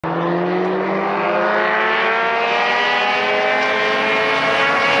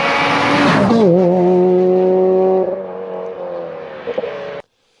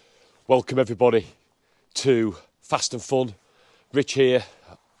Welcome everybody to Fast and Fun. Rich here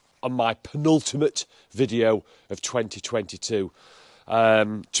on my penultimate video of 2022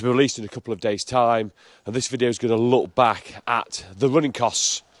 to be released in a couple of days' time, and this video is going to look back at the running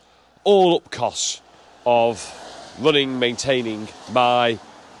costs, all up costs of running, maintaining my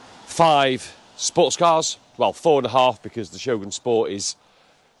 5 sports cars. Well, 4.5 because the Shogun Sport is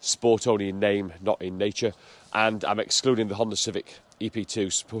sport only in name, not in nature, and I'm excluding the Honda Civic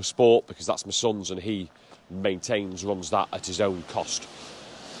EP2 Sport because that's my son's and he runs that at his own cost.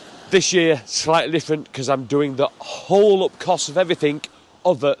 This year, slightly different because I'm doing the whole up cost of everything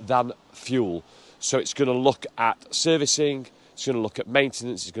other than fuel. So it's going to look at servicing, it's going to look at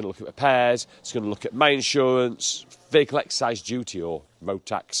maintenance, it's going to look at repairs, it's going to look at my insurance, vehicle excise duty or road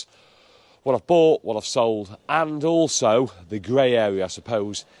tax, what I've bought, what I've sold, and also the grey area, I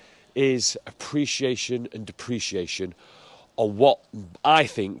suppose, is appreciation and depreciation on what I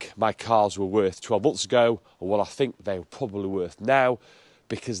think my cars were worth 12 months ago and what I think they're probably worth now,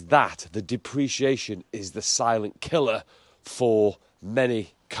 because the depreciation is the silent killer for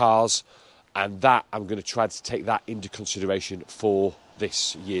many cars, and that I'm going to try to take that into consideration for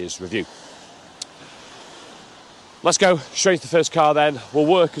this year's review. Let's go straight to the first car then. We'll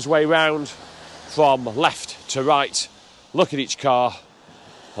work his way round from left to right, look at each car,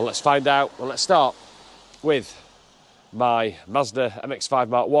 and let's find out. Well, let's start with my Mazda MX-5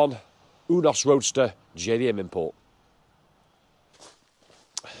 Mark 1 Unos Roadster JDM import.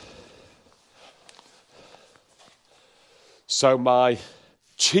 So my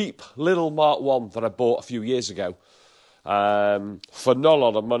cheap little Mark 1 that I bought a few years ago for not a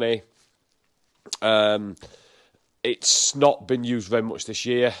lot of money. It's not been used very much this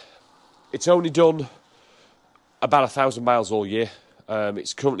year. It's only done about 1,000 miles all year.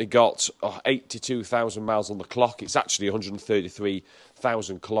 It's currently got 82,000 miles on the clock. It's actually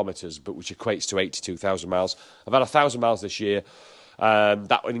 133,000 kilometres, but which equates to 82,000 miles. I've had 1,000 miles this year.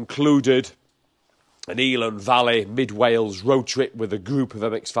 That included an Elan Valley Mid-Wales road trip with a group of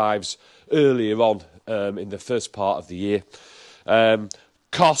MX-5s earlier on in the first part of the year.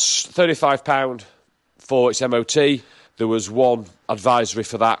 Costs £35 for its MOT. There was one advisory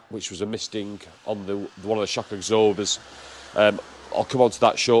for that, which was a misting on one of the shock absorbers. I'll come on to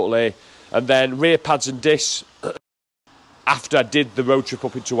that shortly. And then rear pads and discs. After I did the road trip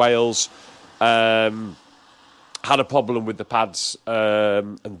up into Wales, had a problem with the pads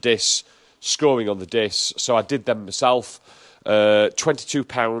and discs, scoring on the discs, so I did them myself.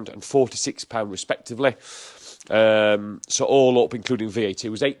 £22 and £46 respectively. So all up, including VAT, it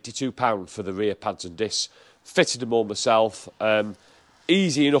was £82 for the rear pads and discs. Fitted them all myself.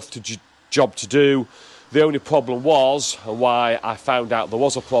 Easy enough job to do. The only problem was, and why I found out there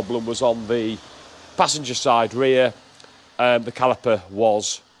was a problem, was on the passenger side rear. The caliper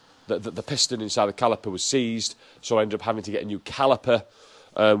was, the piston inside the caliper was seized, so I ended up having to get a new caliper,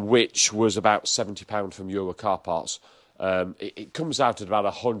 which was about £70 from Euro Car Parts. It comes out at about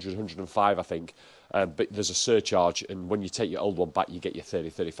 100, 105, I think. But there's a surcharge, and when you take your old one back, you get your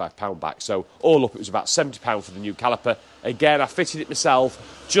 £30-35 back. So all up, it was about £70 for the new caliper. Again, I fitted it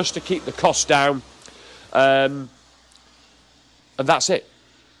myself just to keep the cost down. And that's it.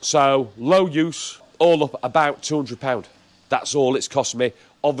 So low use, all up about £200. That's all it's cost me.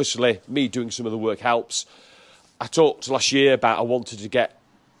 Obviously, me doing some of the work helps. I talked last year about I wanted to get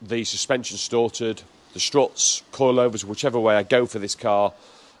the suspension sorted, the struts, coilovers, whichever way I go for this car.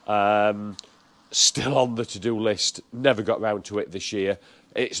 Still on the to-do list. Never got round to it this year.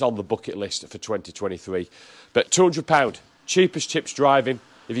 It's on the bucket list for 2023. But £200, cheapest chips driving.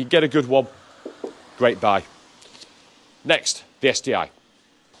 If you get a good one, great buy. Next, the STI.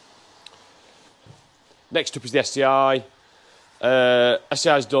 Next up is the STI.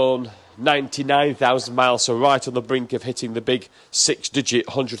 STI's done 99,000 miles, so right on the brink of hitting the big 6-digit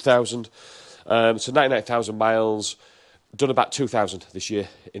 100,000. So 99,000 miles. Done about 2,000 this year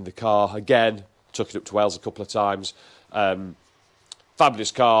in the car. Again, took it up to Wales a couple of times.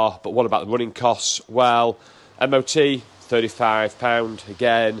 Fabulous car, but what about the running costs? Well, MOT, £35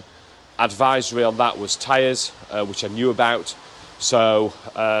 again. Advisory on that was tyres, which I knew about. So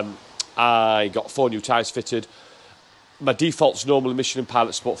I got 4 new tyres fitted. My default's normally Michelin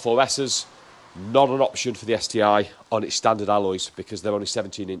Pilot Sport 4S's. Not an option for the STI on its standard alloys because they're only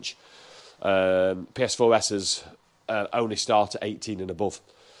 17-inch. PS4S's only start at 18 and above.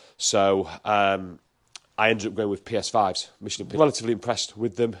 So I ended up going with PS5s. Michelin. Relatively impressed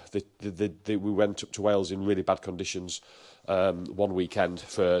with them. We went up to Wales in really bad conditions one weekend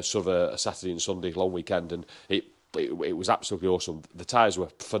for sort of a Saturday and Sunday long weekend, and it was absolutely awesome. The tyres were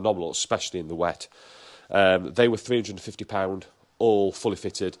phenomenal, especially in the wet. They were £350 all fully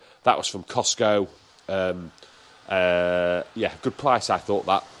fitted. That was from Costco. Yeah, good price, I thought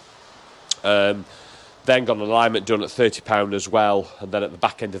that. Then got an alignment done at £30 as well, and then at the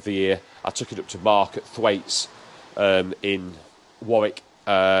back end of the year I took it up to Mark at Thwaites in Warwick,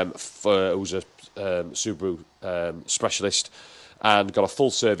 who's a Subaru specialist, and got a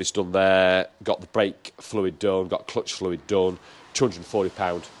full service done there, got the brake fluid done, got clutch fluid done,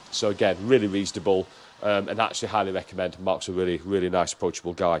 £240. So again, really reasonable, and actually highly recommend. Mark's a really, really nice,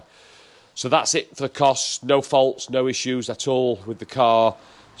 approachable guy. So that's it for the costs. No faults, no issues at all with the car.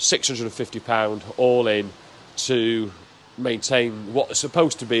 £650 all in to maintain what is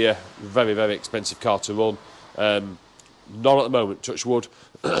supposed to be a very, very expensive car to run. Not at the moment, touch wood.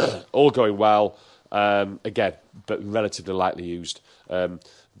 All going well. Again, but relatively lightly used.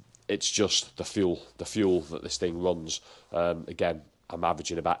 It's just the fuel that this thing runs. Again, I'm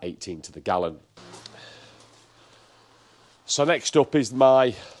averaging about 18 to the gallon. So next up is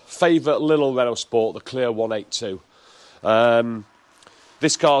my favourite little Renault Sport, the Clio 182.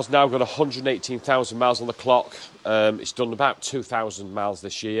 This car's now got 118,000 miles on the clock. It's done about 2,000 miles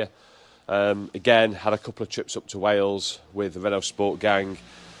this year. Again, had a couple of trips up to Wales with the Renault Sport gang.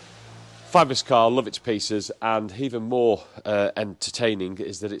 Fabulous car, love it to pieces, and even more entertaining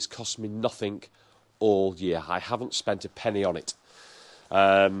is that it's cost me nothing all year. I haven't spent a penny on it,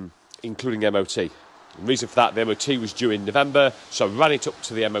 including MOT. The reason for that, the MOT was due in November, so I ran it up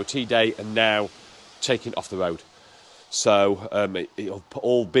to the MOT day and now taking it off the road. So,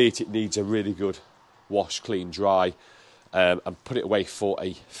 albeit it needs a really good wash, clean, dry, and put it away for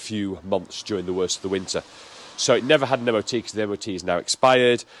a few months during the worst of the winter. So it never had an MOT because the MOT is now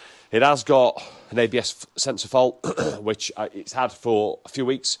expired. It has got an ABS sensor fault, which it's had for a few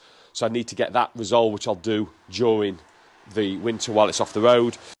weeks, so I need to get that resolved, which I'll do during the winter while it's off the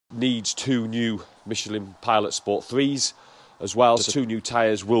road. Needs 2 new Michelin Pilot Sport 3s as well, so 2 new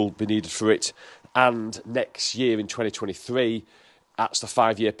tyres will be needed for it. And next year in 2023, that's the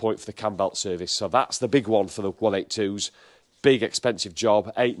 5-year point for the cam belt service. So that's the big one for the 182s. Big expensive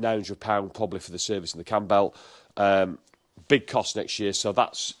job, £800-900 probably for the service and the cam belt. Big cost next year, so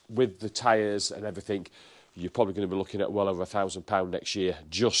that's with the tyres and everything. You're probably going to be looking at well over £1,000 next year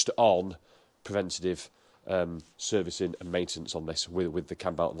just on preventative servicing and maintenance on this with the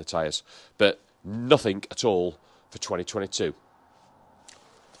cam belt and the tyres. But nothing at all for 2022.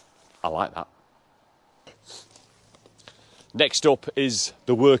 I like that. Next up is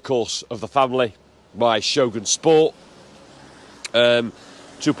the workhorse of the family, my Shogun Sport,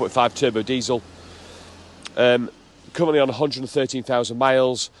 2.5 turbo diesel, currently on 113,000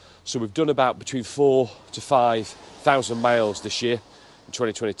 miles, so we've done about between 4,000 to 5,000 miles this year in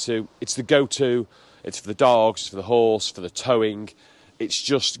 2022. It's the go-to, it's for the dogs, for the horse, for the towing. It's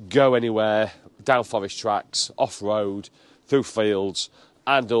just go anywhere, down forest tracks, off-road, through fields,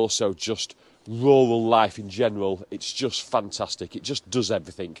 and also just rural life in general. It's just fantastic. It just does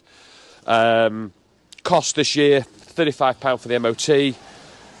everything. Cost this year, £35 for the MOT.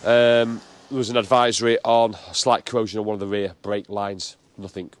 There was an advisory on slight corrosion on one of the rear brake lines.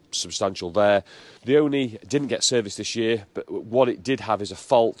 Nothing substantial there. The only didn't get serviced this year, but what it did have is a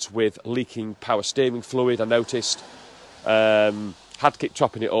fault with leaking power steering fluid, I noticed. Had to keep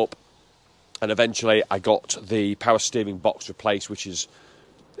topping it up, and eventually I got the power steering box replaced, which is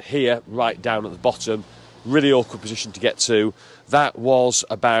here, right down at the bottom. Really awkward position to get to. That was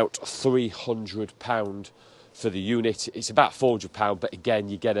about £300 for the unit. It's about £400, but again,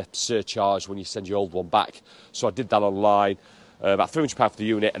 you get a surcharge when you send your old one back. So I did that online. About £300 for the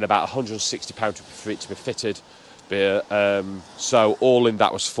unit and about £160 for it to be fitted. So all in,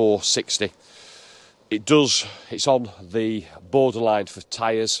 that was £460. It's on the borderline for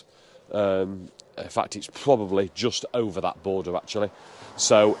tyres. In fact, it's probably just over that border, actually.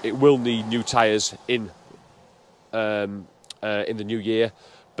 So it will need new tyres in the new year,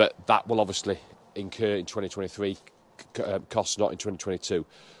 but that will obviously incur in 2023 costs, not in 2022.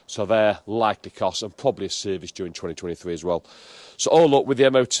 So they're likely costs, and probably a service during 2023 as well. So all up with the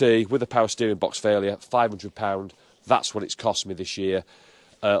MOT, with the power steering box failure, £500. That's what it's cost me this year.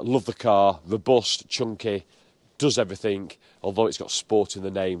 Love the car, robust, chunky, does everything. Although it's got sport in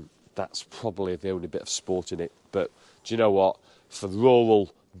the name, that's probably the only bit of sport in it. But do you know what? For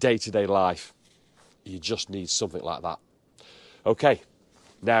rural day-to-day life, you just need something like that. Okay,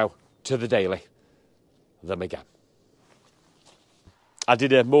 now to the daily, the Megane. I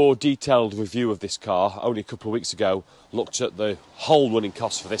did a more detailed review of this car only a couple of weeks ago, looked at the whole running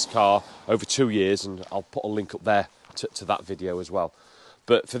costs for this car over 2 years, and I'll put a link up there to that video as well.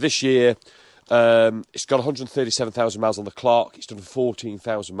 But for this year, It's got 137,000 miles on the clock. It's done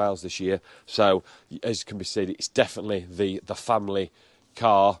 14,000 miles this year. So, as can be seen, it's definitely the family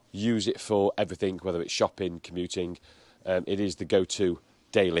car. Use it for everything, whether it's shopping, commuting. It is the go-to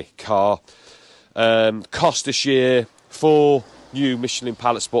daily car. Cost this year, 4 new Michelin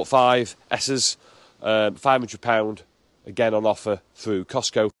Pilot Sport 5 S's, £500, again on offer through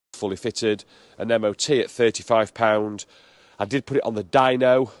Costco, fully fitted. An MOT at £35. I did put it on the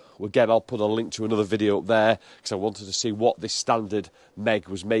dyno. Again, I'll put a link to another video up there because I wanted to see what this standard Meg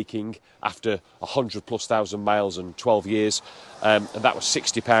was making after 100,000+ miles and 12 years, and that was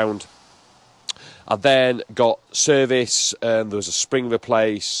 £60. I then got service, there was a spring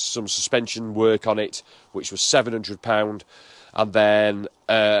replace, some suspension work on it, which was £700. And then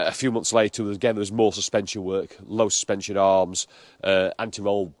a few months later, again, there was more suspension work, low suspension arms,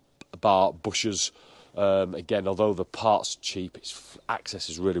 anti-roll bar bushers. Again, although the parts are cheap, access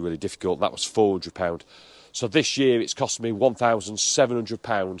is really, really difficult. That was £400. So this year, it's cost me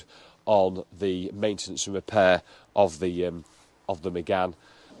 £1,700 on the maintenance and repair of the Megane.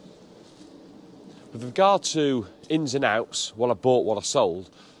 With regard to ins and outs, what I bought, what I sold,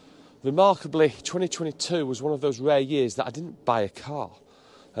 remarkably, 2022 was one of those rare years that I didn't buy a car.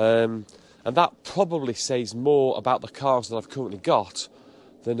 And that probably says more about the cars that I've currently got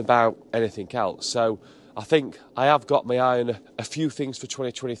than about anything else. So I think I have got my eye on a few things for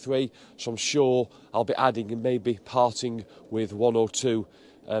 2023, so I'm sure I'll be adding and maybe parting with one or two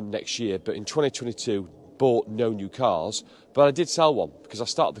next year. But in 2022, bought no new cars, but I did sell one because I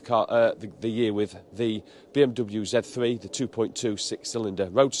started the year with the BMW Z3, the 2.2 six-cylinder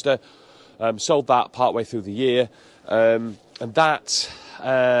roadster. Sold that partway through the year, and that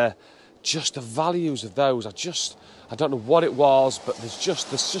just the values of those, I don't know what it was, but this just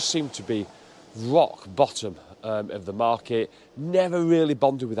seemed to be rock bottom of the market. Never really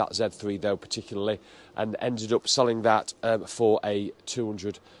bonded with that Z3 though particularly, and ended up selling that for a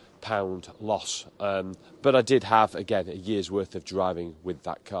 £200 loss. But I did have, again, a year's worth of driving with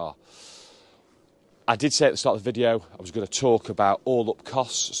that car. I did say at the start of the video I was going to talk about all-up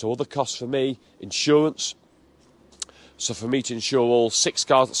costs. So other costs for me, insurance. So for me to insure all 6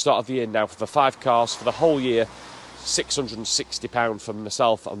 cars at the start of the year, now for the 5 cars for the whole year, £660 for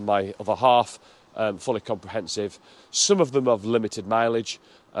myself and my other half, fully comprehensive. Some of them have limited mileage,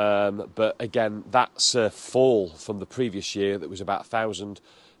 but again, that's a fall from the previous year that was about £1,000.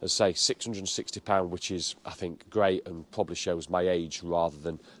 As I say, £660, which is, I think, great and probably shows my age rather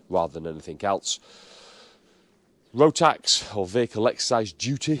than anything else. Road tax, or vehicle excise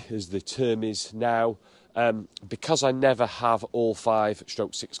duty, as the term is now. Because I never have all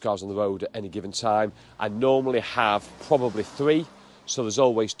 5/6 cars on the road at any given time, I normally have probably 3, so there's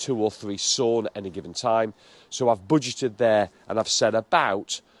always 2 or 3 sawn at any given time. So I've budgeted there, and I've said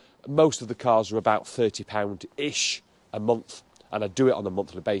most of the cars are about £30-ish a month, and I do it on a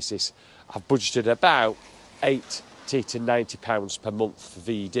monthly basis. I've budgeted about £80 to £90 per month for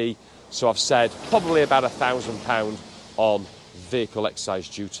VED, so I've said probably about £1,000 on vehicle excise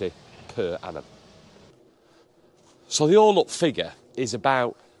duty per annum. So the all-up figure is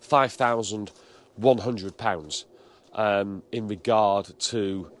about £5,100 in regard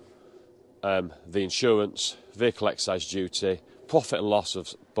to the insurance, vehicle excise duty, profit and loss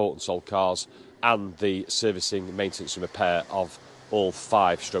of bought and sold cars, and the servicing, maintenance and repair of all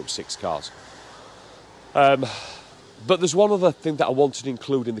 5/6 cars. But there's one other thing that I wanted to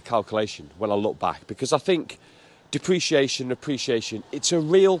include in the calculation when I look back, because I think depreciation, appreciation, it's a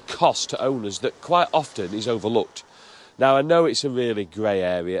real cost to owners that quite often is overlooked. Now, I know it's a really grey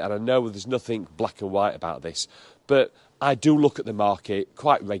area, and I know there's nothing black and white about this, but I do look at the market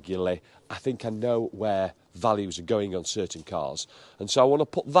quite regularly. I think I know where values are going on certain cars, and so I want to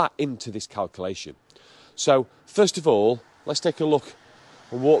put that into this calculation. So, first of all, let's take a look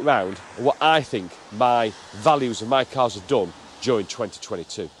and walk round at what I think my values of my cars have done during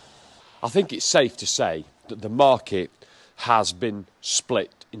 2022. I think it's safe to say that the market has been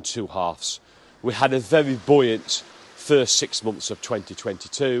split in 2 halves. We had a very buoyant first 6 months of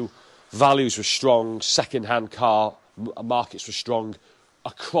 2022. Values were strong, second-hand car markets were strong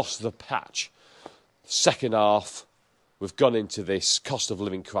across the patch. Second half, we've gone into this cost of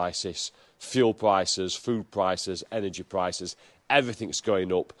living crisis, fuel prices, food prices, energy prices, everything's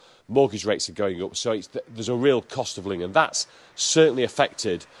going up, mortgage rates are going up, so there's a real cost of living, and that's certainly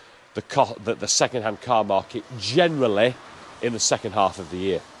affected the second-hand car market generally in the second half of the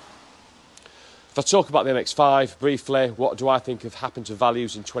year. If I talk about the MX-5 briefly, what do I think have happened to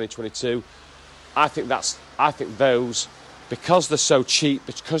values in 2022? I think those, because they're so cheap,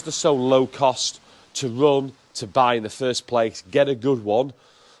 because they're so low cost to run, to buy in the first place, get a good one,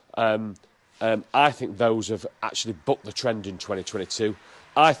 I think those have actually bucked the trend in 2022.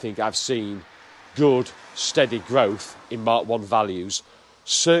 I think I've seen good, steady growth in Mark 1 values.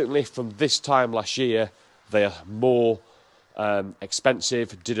 Certainly from this time last year, they are more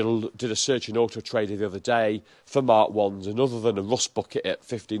expensive. Did a search in Auto Trader the other day for Mark 1s, and other than a rust bucket at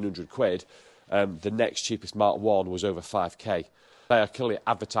 1,500 quid, the next cheapest Mark 1 was over 5k. They are clearly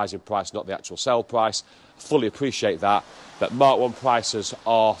advertising price, not the actual sale price. Fully appreciate that. But Mark 1 prices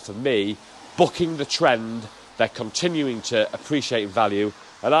are, for me, bucking the trend. They're continuing to appreciate in value.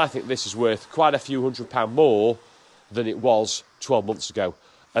 And I think this is worth quite a few £100 more than it was 12 months ago.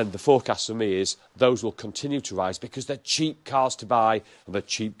 And the forecast for me is those will continue to rise because they're cheap cars to buy and they're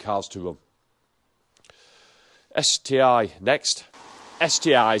cheap cars to run. STI next.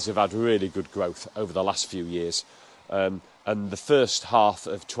 STIs have had really good growth over the last few years. And the first half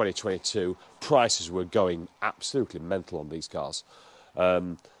of 2022, prices were going absolutely mental on these cars.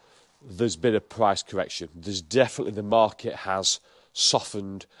 There's been a price correction. There's definitely, the market has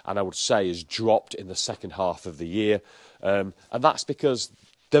softened and I would say has dropped in the second half of the year. And that's because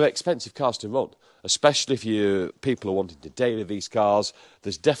they're expensive cars to run, especially if people are wanting to daily these cars.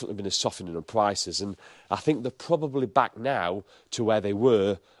 There's definitely been a softening of prices, and I think they're probably back now to where they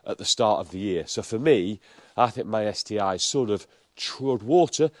were at the start of the year. So for me, I think my STI sort of trod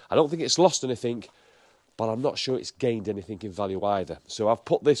water. I don't think it's lost anything, but I'm not sure it's gained anything in value either. So I've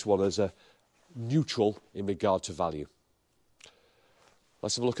put this one as a neutral in regard to value.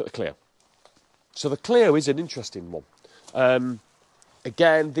 Let's have a look at the Clio. So the Clio is an interesting one.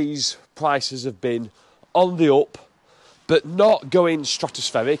 Again, these prices have been on the up, but not going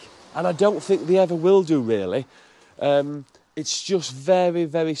stratospheric, and I don't think they ever will do, really. It's just very,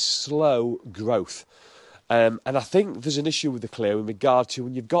 very slow growth. And I think there's an issue with the Clio in regard to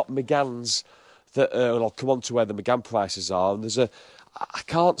when you've got Meganes that, and I'll come on to where the Megane prices are, and I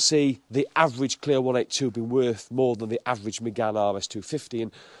can't see the average Clio 182 being worth more than the average Megane RS250,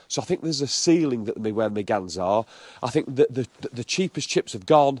 and so I think there's a ceiling that where Meganes are. I think that the cheapest chips have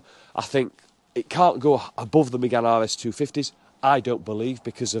gone. I think it can't go above the Megane RS250s, I don't believe,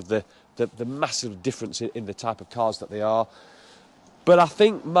 because of the massive difference in the type of cars that they are. But I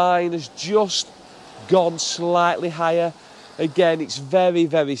think mine has just gone slightly higher. Again, it's very,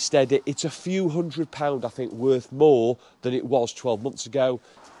 very steady. It's a few £100, I think, worth more than it was 12 months ago.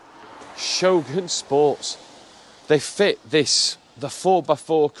 Shogun Sports, they fit this. The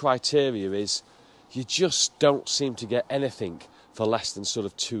 4x4 criteria is you just don't seem to get anything for less than sort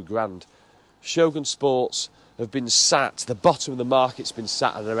of £2,000. Shogun Sports have been sat, the bottom of the market's been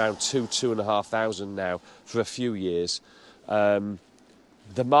sat at around £2,500 now for a few years. The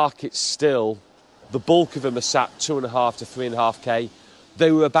market's still, the bulk of them are sat 2.5 to 3.5k.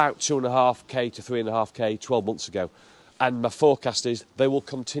 They were about 2.5k to 3.5k 12 months ago. And my forecast is they will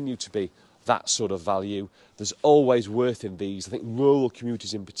continue to be that sort of value. There's always worth in these. I think rural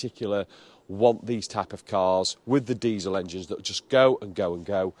communities in particular want these type of cars with the diesel engines that just go and go and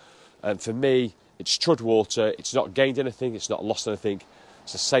go. And for me, it's trod water. It's not gained anything. It's not lost anything.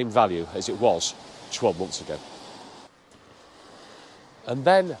 It's the same value as it was 12 months ago. And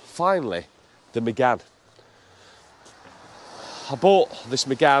then finally, the Megane. I bought this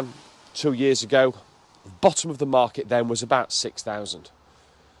Megane 2 years ago. The bottom of the market then was about 6,000.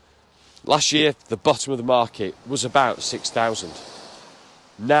 Last year, the bottom of the market was about 6,000.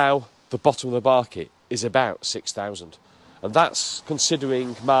 Now, the bottom of the market is about 6,000. And that's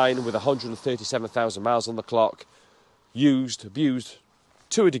considering mine with 137,000 miles on the clock, used, abused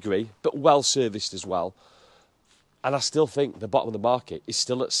to a degree, but well serviced as well. And I still think the bottom of the market is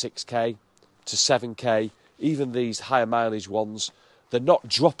still at 6k to 7k. Even these higher mileage ones, they're not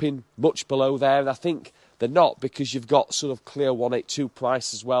dropping much below there. And I think they're not because you've got sort of Clio 182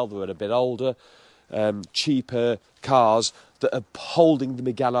 price as well. They're a bit older, cheaper cars that are holding the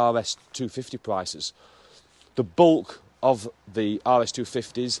Megane RS250 prices. The bulk of the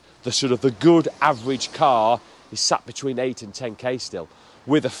RS250s, the sort of the good average car, is sat between 8 and 10k still,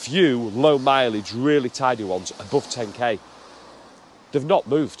 with a few low mileage, really tidy ones above 10k. They've not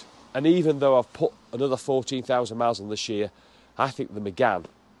moved. And even though I've put another 14,000 miles on this year, I think the Megane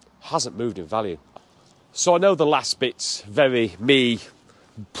hasn't moved in value. So I know the last bit's very me,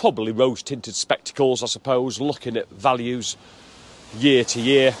 probably rose-tinted spectacles, I suppose, looking at values year to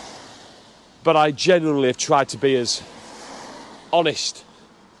year. But I genuinely have tried to be as honest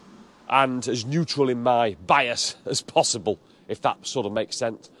and as neutral in my bias as possible, if that sort of makes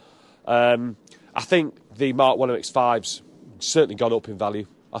sense. I think the Mark 1 MX-5's certainly gone up in value.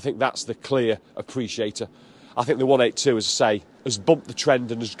 I think that's the clear appreciator. I think the 182, as I say, has bumped the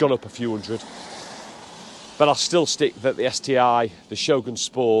trend and has gone up a few hundred. But I'll still stick that the STI, the Shogun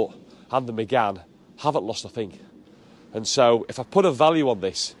Sport, and the Megane haven't lost a thing. And so if I put a value on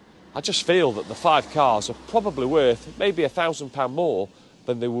this, I just feel that the 5 cars are probably worth maybe £1,000 more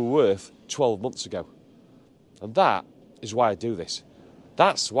than they were worth 12 months ago. And that is why I do this.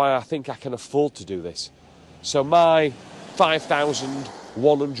 That's why I think I can afford to do this. So my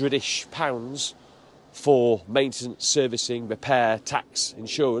 £5,100-ish for maintenance, servicing, repair, tax,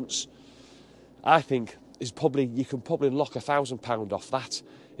 insurance, I think is probably, you can probably knock £1,000 off that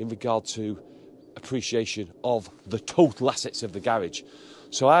in regard to appreciation of the total assets of the garage.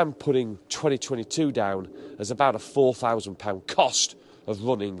 So I'm putting 2022 down as about a £4,000 cost of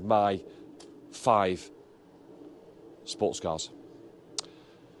running my 5 sports cars.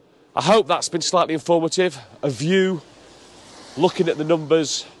 I hope that's been slightly informative. A view, looking at the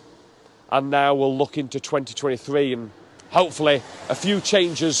numbers, and now we'll look into 2023 and hopefully a few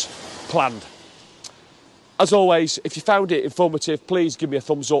changes planned. As always, if you found it informative, please give me a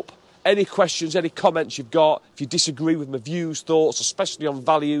thumbs up. Any questions, any comments you've got, if you disagree with my views, thoughts, especially on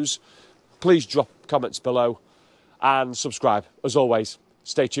values, please drop comments below and subscribe. As always,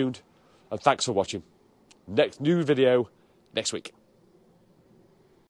 stay tuned and thanks for watching. Next new video next week.